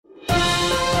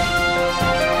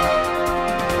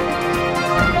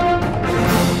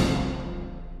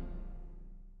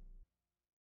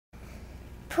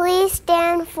Please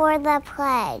stand for the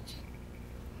pledge.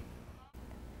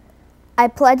 I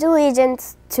pledge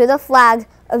allegiance to the flag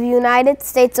of the United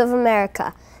States of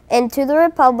America and to the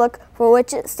republic for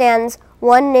which it stands,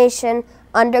 one nation,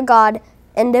 under God,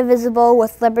 indivisible,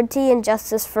 with liberty and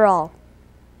justice for all.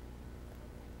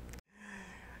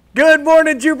 Good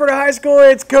morning, Jupiter High School.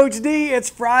 It's Coach D. It's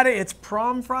Friday. It's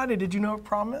Prom Friday. Did you know what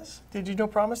prom is? Did you know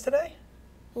prom is today?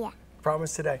 Yeah. Prom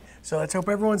is today. So let's hope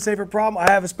everyone's safe at prom.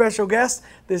 I have a special guest.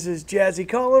 This is Jazzy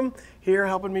Cullum here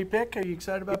helping me pick. Are you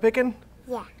excited about picking?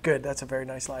 Yeah. Good. That's a very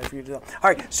nice line for you to do. All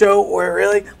right. So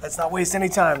let's not waste any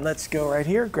time. Let's go right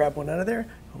here. Grab one out of there.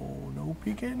 Oh, no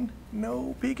peeking.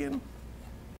 No peeking.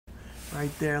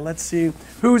 Right there. Let's see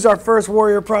who's our first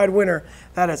Warrior Pride winner.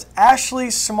 That is Ashley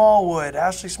Smallwood.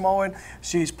 Ashley Smallwood,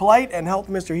 she's polite and helped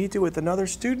Mr. Hitu with another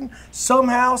student.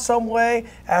 Somehow, some way,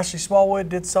 Ashley Smallwood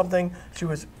did something.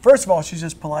 First of all, she's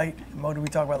just polite. And what did we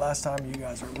talk about last time? You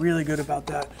guys are really good about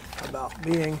that, about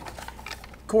being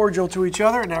cordial to each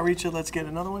other. Now, Reacha, let's get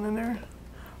another one in there.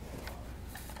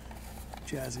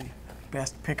 Jazzy,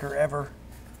 best picker ever.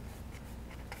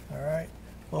 All right.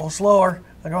 A little slower.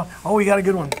 Oh, we got a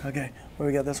good one. Okay, well,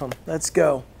 we got this one. Let's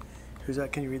go. Who's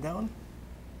that? Can you read that one?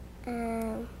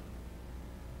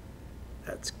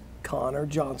 That's Connor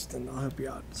Johnston. I'll help you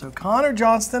out. So Connor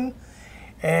Johnston,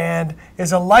 and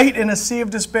is a light in a sea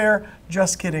of despair.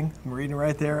 Just kidding. I'm reading it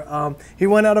right there. He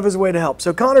went out of his way to help.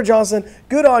 So Connor Johnston,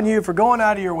 good on you for going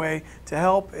out of your way to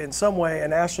help in some way,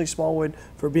 and Ashley Smallwood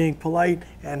for being polite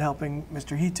and helping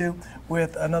Mr. Hitu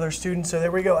with another student. So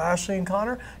there we go. Ashley and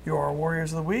Connor, you're our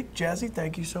Warriors of the Week. Jazzy,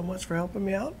 thank you so much for helping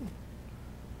me out.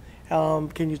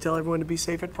 Can you tell everyone to be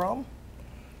safe at prom?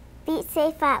 Be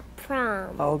safe at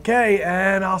prom. Okay,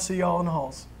 and I'll see y'all in the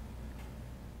halls.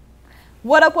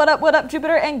 What up,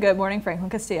 Jupiter, and good morning, Franklin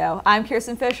Castillo. I'm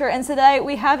Kirsten Fisher, and today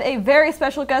we have a very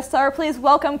special guest star. Please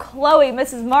welcome Chloe,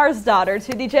 Mrs. Mars' daughter,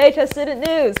 to the JHS Student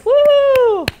News.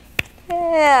 Woo!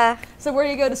 Yeah. So where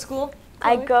do you go to school,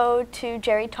 I Chloe? go to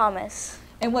Jerry Thomas.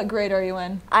 And what grade are you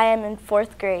in? I am in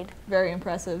 4th grade. Very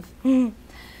impressive. And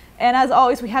as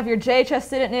always, we have your JHS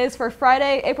Student News for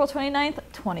Friday, April 29th,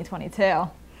 2022.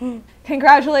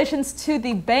 Congratulations to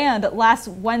the band. Last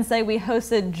Wednesday, we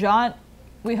hosted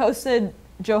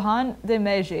Johann de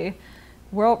Meiji,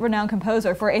 world-renowned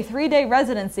composer, for a 3-day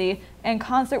residency and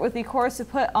concert with the chorus to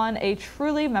put on a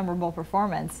truly memorable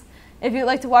performance. If you'd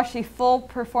like to watch the full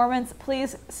performance,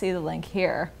 please see the link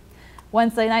here.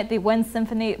 Wednesday night, the Wind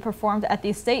Symphony performed at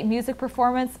the State Music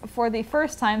Performance for the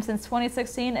first time since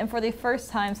 2016, and for the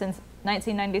first time since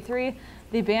 1993,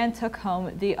 the band took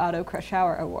home the Otto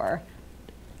Kretschauer Award.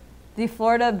 The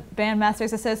Florida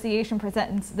Bandmasters Association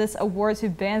presents this award to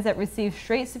bands that receive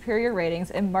straight superior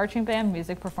ratings in Marching Band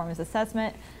Music Performance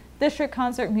Assessment, District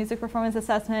Concert Music Performance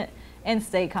Assessment, and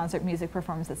State Concert Music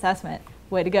Performance Assessment.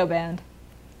 Way to go, band.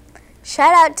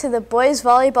 Shout out to the boys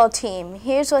volleyball team.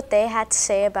 Here's what they had to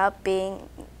say about being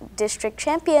district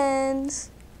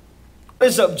champions. What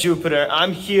is up, Jupiter?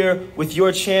 I'm here with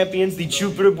your champions, the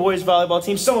Jupiter boys volleyball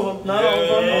team. Some of them, not all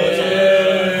of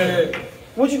them.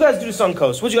 What'd you guys do to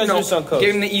Suncoast? What'd you guys do to Suncoast?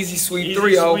 Gave him the easy sweep,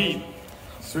 3-0.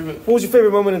 What was your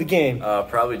favorite moment of the game?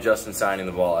 Probably Justin signing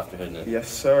the ball after hitting it. Yes,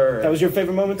 sir. That was your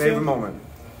favorite moment, too? Favorite moment.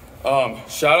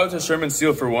 Shout out to Sherman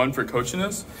Steele for coaching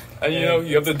us. And you know,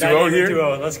 you have the duo here.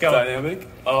 Duo. Let's go. Dynamic.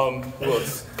 Who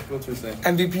else? What's his name?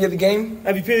 MVP of the game?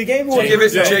 MVP of the game? We'll give it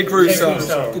to Jake Russo.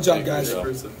 Russo. Good job, guys.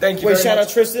 Thank you. Wait, shout out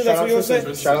Tristan. That's what you want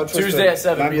to say? Shout out Tristan. Tuesday at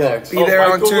 7. Be there. Be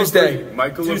there on Tuesday.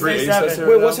 Michael Tuesday LeBrie. 7.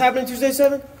 Wait, what's happening Tuesday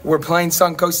 7? We're playing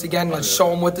Suncoast again. Let's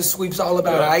show them what the sweep's all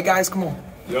about. All right, guys? Come on.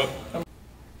 Yep.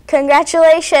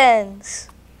 Congratulations.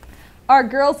 Our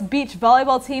girls beach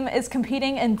volleyball team is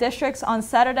competing in districts on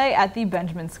Saturday at the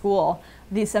Benjamin School.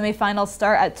 The semifinals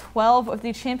start at 12 with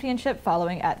the championship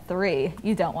following at 3.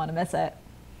 You don't want to miss it.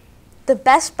 The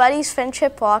Best Buddies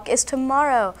Friendship Walk is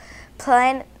tomorrow.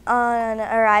 Plan on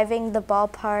arriving the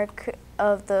ballpark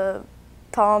of the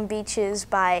Palm Beaches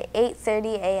by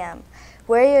 8:30 a.m.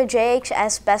 Wear your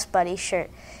JHS Best Buddies shirt.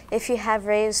 If you have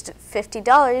raised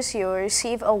 $50, you will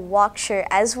receive a walk shirt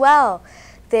as well.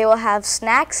 They will have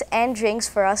snacks and drinks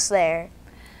for us there.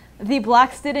 The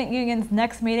Black Student Union's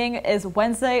next meeting is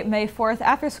Wednesday, May 4th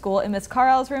after school in Ms.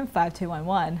 Carlisle's room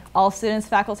 5211. All students,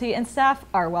 faculty, and staff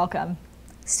are welcome.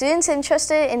 Students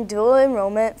interested in dual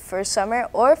enrollment for summer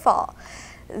or fall.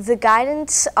 The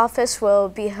guidance office will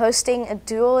be hosting a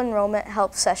dual enrollment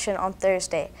help session on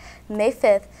Thursday, May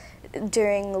 5th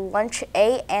during lunch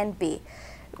A and B.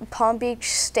 Palm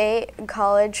Beach State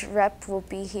College rep will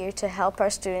be here to help our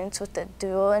students with the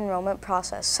dual enrollment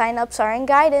process. Sign-ups are in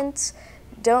guidance.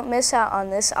 Don't miss out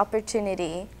on this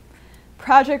opportunity.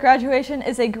 Project Graduation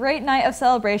is a great night of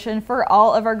celebration for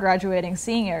all of our graduating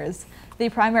seniors. The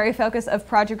primary focus of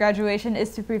Project Graduation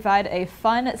is to provide a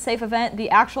fun, safe event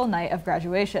the actual night of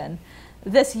graduation.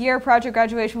 This year, Project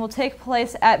Graduation will take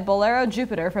place at Bolero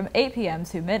Jupiter from 8 p.m.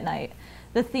 to midnight.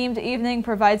 The themed evening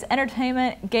provides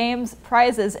entertainment, games,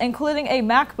 prizes, including a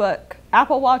MacBook,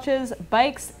 Apple Watches,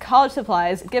 bikes, college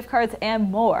supplies, gift cards,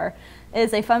 and more. It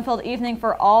is a fun-filled evening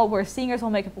for all where seniors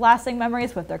will make lasting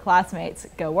memories with their classmates.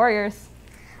 Go Warriors!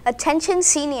 Attention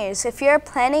seniors, if you're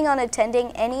planning on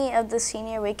attending any of the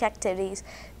Senior Week activities,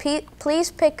 please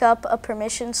pick up a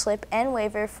permission slip and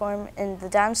waiver form in the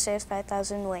downstairs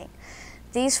 5000 wing.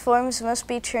 These forms must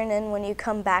be turned in when you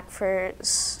come back for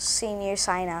senior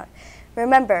sign-out.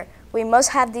 Remember, we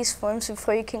must have these forms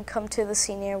before you can come to the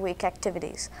Senior Week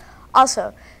activities.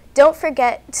 Also, don't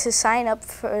forget to sign up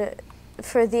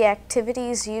for the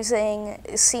activities using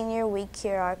Senior Week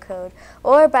QR code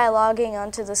or by logging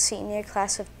onto the Senior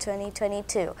Class of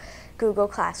 2022 Google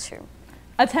Classroom.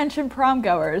 Attention prom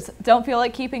goers, don't feel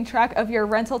like keeping track of your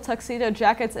rental tuxedo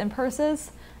jackets and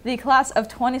purses? The class of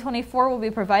 2024 will be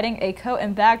providing a coat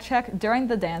and bag check during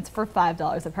the dance for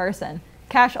 $5 a person.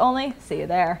 Cash only, see you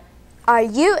there. Are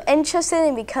you interested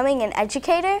in becoming an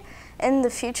educator in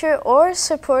the future or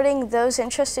supporting those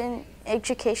interested in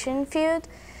education field?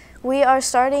 We are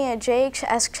starting a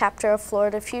JHS chapter of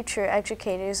Florida Future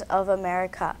Educators of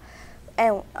America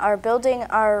and are building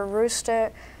our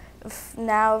roster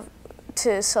now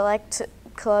to select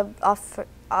club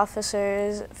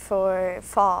officers for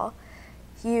fall.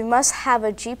 You must have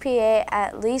a GPA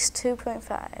at least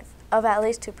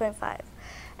 2.5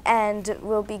 and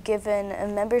will be given a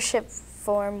membership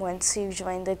form once you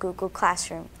join the Google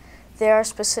Classroom. There are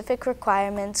specific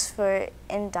requirements for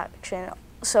induction,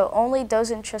 so only those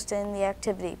interested in the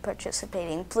activity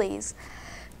participating, please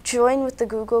join with the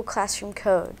Google Classroom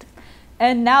code.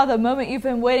 And now the moment you've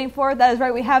been waiting for, that is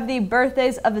right, we have the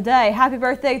birthdays of the day. Happy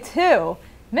birthday to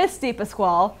Miss Dee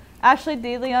Pasquale, Ashley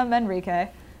De Leon Manrique,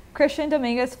 Christian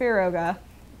Dominguez Fioruga,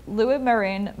 Louis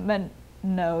Marine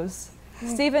Munoz,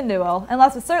 Stephen Newell, and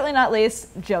last but certainly not least,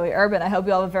 Joey Urban. I hope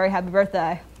you all have a very happy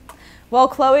birthday. Well,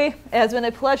 Chloe, it has been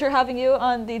a pleasure having you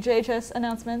on the JHS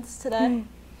announcements today.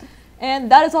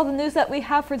 And that is all the news that we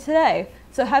have for today.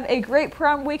 So have a great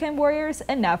prom weekend, Warriors,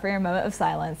 and now for your moment of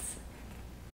silence.